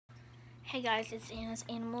Hey guys, it's Anna's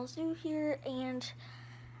Animal Zoo here, and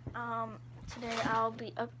today I'll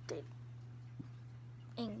be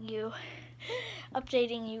updating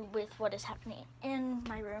you with what is happening in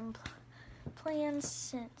my room plans,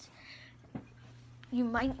 since you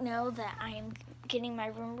might know that I am getting my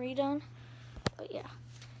room redone. But yeah,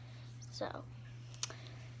 so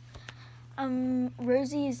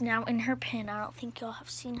Rosie is now in her pen. I don't think y'all have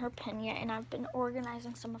seen her pen yet, and I've been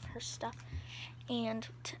organizing some of her stuff, and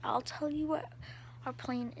I'll tell you what our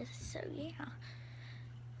plan is. So yeah.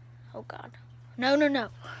 Oh God. No.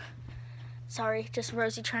 Sorry, just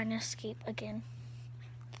Rosie trying to escape again.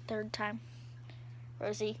 The third time.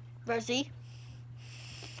 Rosie.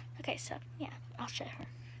 Okay, so yeah, I'll show her.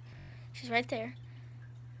 She's right there.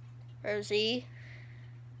 Rosie.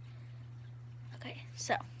 Okay,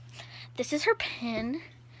 so this is her pen.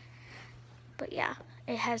 But yeah,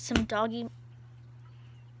 it has some doggy.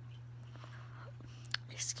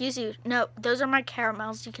 Excuse you. No, those are my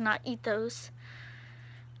caramels. You cannot eat those.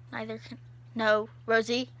 Neither can. No,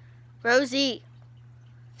 Rosie.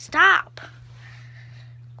 Stop.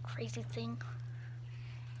 Crazy thing.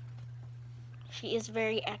 She is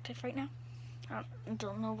very active right now. I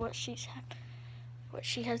don't know what she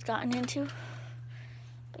has gotten into.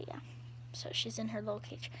 But yeah. So she's in her little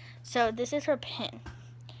cage. So this is her pen.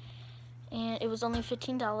 And it was only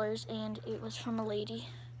 $15, and it was from a lady.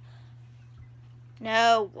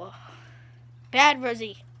 No. Bad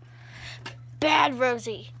Rosie.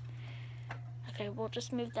 Okay, we'll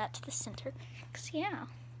just move that to the center. 'Cause yeah.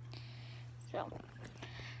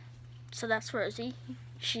 So that's Rosie.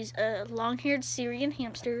 She's a long-haired Syrian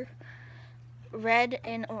hamster, red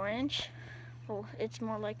and orange. Well, it's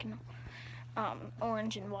more like an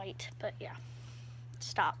orange and white, but yeah.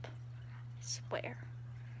 Stop. I swear.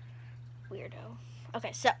 Weirdo.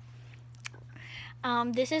 Okay, so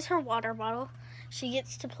this is her water bottle. She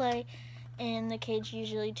gets to play in the cage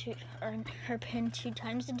usually in her pen 2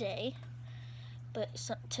 times a day, but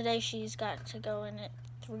today she's got to go in it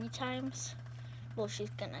 3 times. Well, she's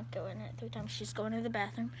gonna go in it 3 times. She's going to the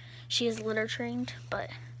bathroom. She is litter trained, but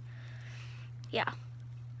yeah.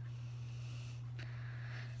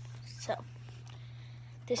 So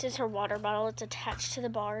this is her water bottle. It's attached to the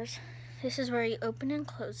bars. This is where you open and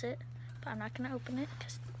close it, but I'm not gonna open it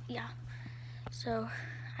because yeah. So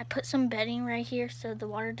I put some bedding right here so the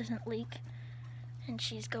water doesn't leak. And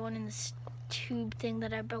she's going in this tube thing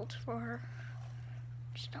that I built for her.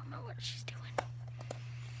 She don't know what she's doing.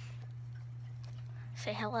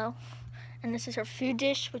 Say hello. And this is her food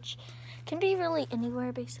dish, which can be really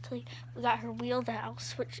anywhere basically. We got her wheel that I'll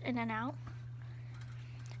switch in and out.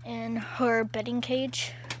 And her bedding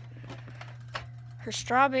cage. Her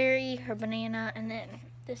strawberry, her banana, and then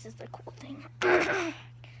this is the cool thing.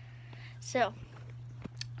 So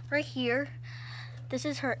right here, this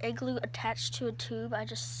is her igloo attached to a tube. I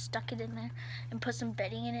just stuck it in there and put some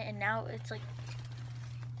bedding in it, and now it's like,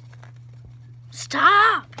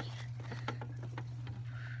 stop!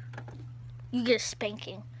 You get a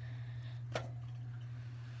spanking.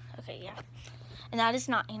 Okay, yeah. And that is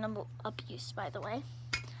not animal abuse, by the way,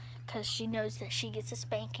 because she knows that she gets the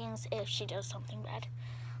spankings if she does something bad,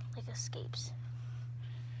 like escapes.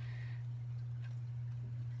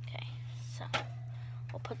 Okay, so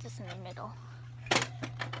we'll put this in the middle.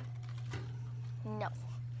 No.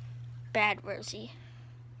 Bad Rosie.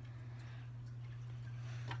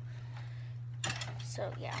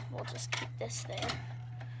 So yeah, we'll just keep this there.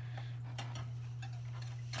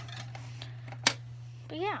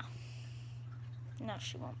 But yeah. No,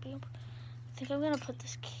 she won't be able. I think I'm gonna put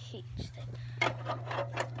this cage thing,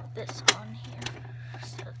 this on here,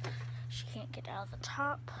 so she can't get out of the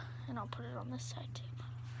top, and I'll put it on this side too.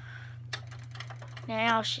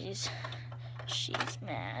 Now she's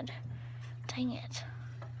mad. Dang it.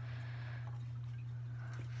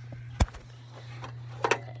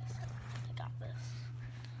 Okay, so I got this.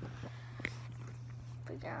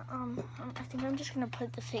 But yeah, I think I'm just gonna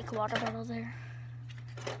put the fake water bottle there.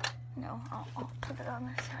 No, I'll put it on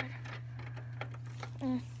this side.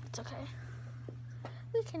 It's okay.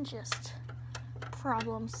 We can just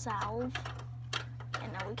problem solve.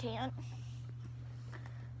 And no, we can't.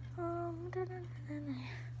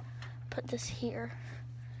 Put this here.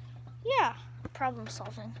 Yeah, problem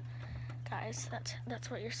solving, guys. That's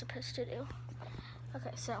what you're supposed to do.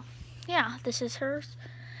 Okay, so yeah, this is hers,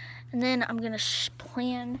 and then I'm gonna show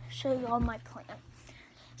you all my plan.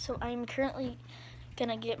 So I'm currently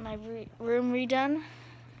gonna get my room redone.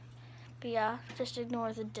 But yeah, just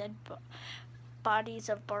ignore the dead bodies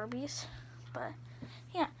of Barbies. But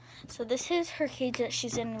yeah, so this is her cage that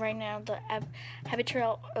she's in right now, the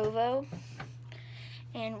Habitrail Ovo.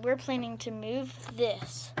 And we're planning to move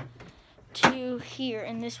this to here,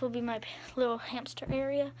 and this will be my little hamster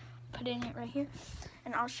area. Putting it right here,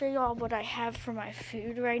 and I'll show you all what I have for my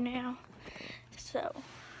food right now. So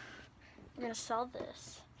we're gonna sell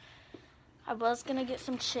this. I was gonna get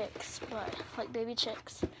some chicks, but like baby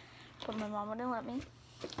chicks, but my mom wouldn't let me.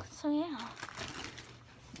 So yeah,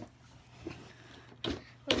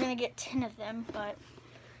 we're gonna get 10 of them, but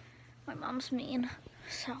my mom's mean.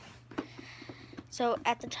 So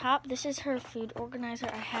at the top, this is her food organizer.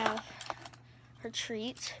 I have her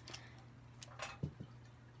treats.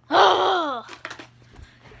 Oh,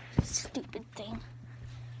 stupid thing.